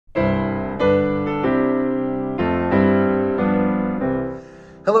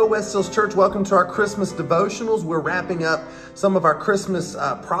Hello, Westhills Church. Welcome to our Christmas devotionals. We're wrapping up some of our Christmas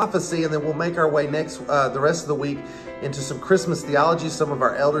prophecy, and then we'll make our way the rest of the week into some Christmas theology. Some of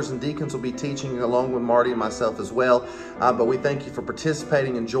our elders and deacons will be teaching along with Marty and myself as well. But we thank you for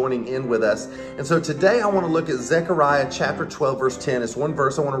participating and joining in with us. And so today I want to look at Zechariah chapter 12, verse 10. It's one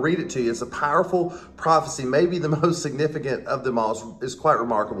verse. I want to read it to you. It's a powerful prophecy, maybe the most significant of them all. It's quite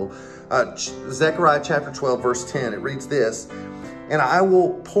remarkable. Zechariah chapter 12, verse 10. It reads this: "And I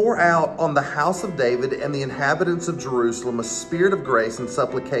will pour out on the house of David and the inhabitants of Jerusalem a spirit of grace and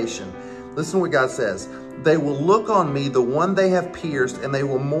supplication." Listen to what God says. "They will look on me, the one they have pierced, and they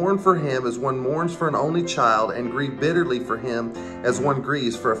will mourn for him as one mourns for an only child, and grieve bitterly for him as one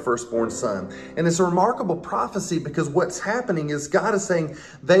grieves for a firstborn son." And it's a remarkable prophecy because what's happening is God is saying,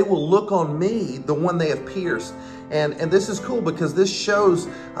 they will look on me, the one they have pierced. And this is cool because this shows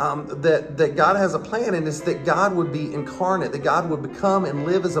that God has a plan, and it's that God would be incarnate, that God would become and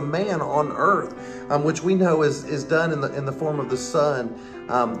live as a man on earth, which we know is done in the form of the Son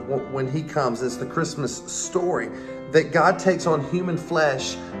when he comes. It's the Christmas story that God takes on human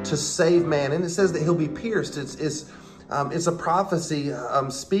flesh to save man, and it says that he'll be pierced. It's a prophecy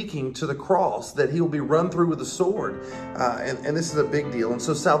speaking to the cross, that he will be run through with a sword, and this is a big deal. And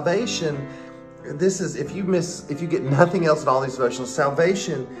so salvation. This is, if you get nothing else in all these devotions,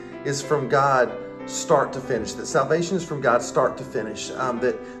 salvation is from God start to finish. That salvation is from God start to finish.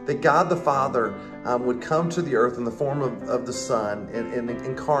 That God the Father would come to the earth in the form of the Son, and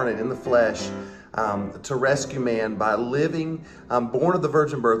incarnate in the flesh, to rescue man by living, born of the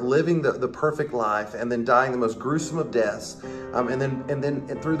virgin birth, living the perfect life, and then dying the most gruesome of deaths, and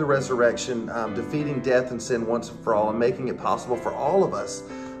then through the resurrection, defeating death and sin once and for all, and making it possible for all of us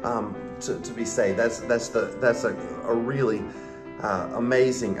to be saved. That's a really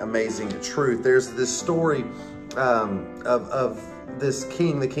amazing truth. There's this story of this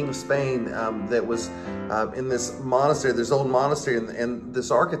king, the king of Spain, that was in this monastery, this old monastery, and this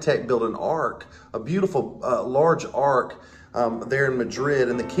architect built an ark, a beautiful large ark, there in Madrid.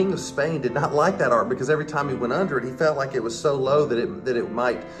 And the king of Spain did not like that ark because every time he went under it, he felt like it was so low that it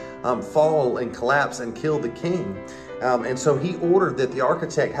might fall and collapse and kill the king. And so he ordered that the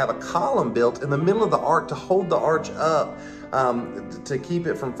architect have a column built in the middle of the ark to hold the arch up, to keep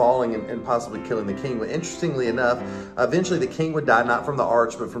it from falling and possibly killing the king. But interestingly enough, eventually the king would die, not from the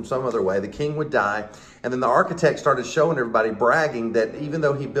arch, but from some other way. The king would die, and then the architect started showing everybody, bragging that even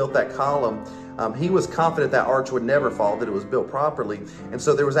though he built that column, he was confident that arch would never fall, that it was built properly. And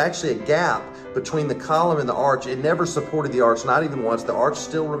so there was actually a gap between the column and the arch. It never supported the arch, not even once. The arch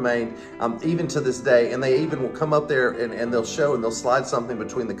still remained, even to this day. And they even will come up there and they'll show, and they'll slide something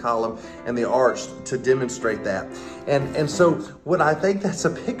between the column and the arch to demonstrate that. And so what I think that's a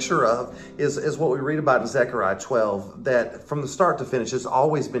picture of is what we read about in Zechariah 12, that from the start to finish, it's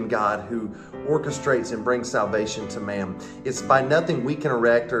always been God who orchestrates and brings salvation to man. It's by nothing we can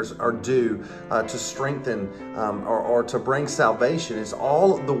erect or do to strengthen or to bring salvation. It's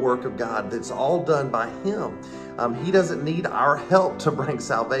all the work of God. It's all done by him. He doesn't need our help to bring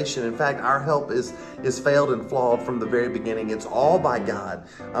salvation. In fact, our help is failed and flawed from the very beginning. It's all by God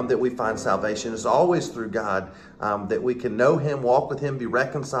that we find salvation. It's always through God that we can know him, walk with him, be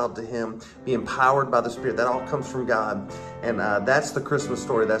reconciled to him, be empowered by the Spirit. That all comes from God. And that's the Christmas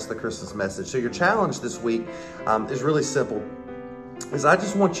story. That's the Christmas message. So your challenge this week is really simple. I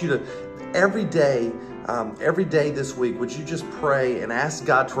just want you to, every day this week, would you just pray and ask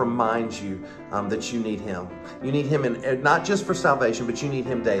God to remind you that you need him. You need him, and not just for salvation, but you need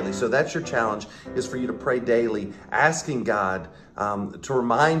him daily. So that's your challenge, is for you to pray daily, asking God to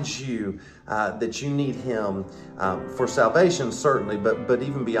remind you that you need him for salvation, certainly, but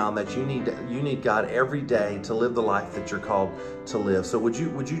even beyond that, you need God every day to live the life that you're called to live. So would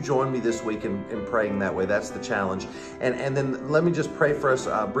you join me this week in praying that way? That's the challenge. And then let me just pray for us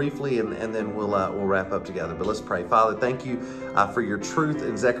briefly, and then we'll wrap up together. But let's pray. Father, thank you for your truth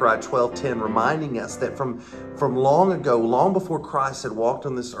in Zechariah 12:10, reminding us that from long ago, long before Christ had walked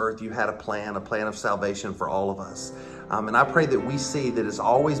on this earth, you had a plan of salvation for all of us. And I pray that we see that it's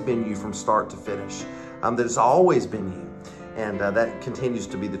always been you from start to finish, that it's always been you. And that continues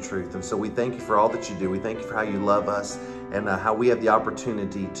to be the truth. And so we thank you for all that you do. We thank you for how you love us, and how we have the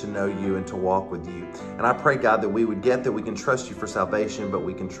opportunity to know you and to walk with you. And I pray, God, that we would get that we can trust you for salvation, but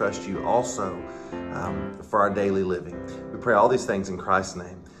we can trust you also for our daily living. We pray all these things in Christ's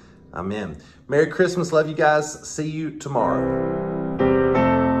name. Amen. Merry Christmas. Love you guys. See you tomorrow.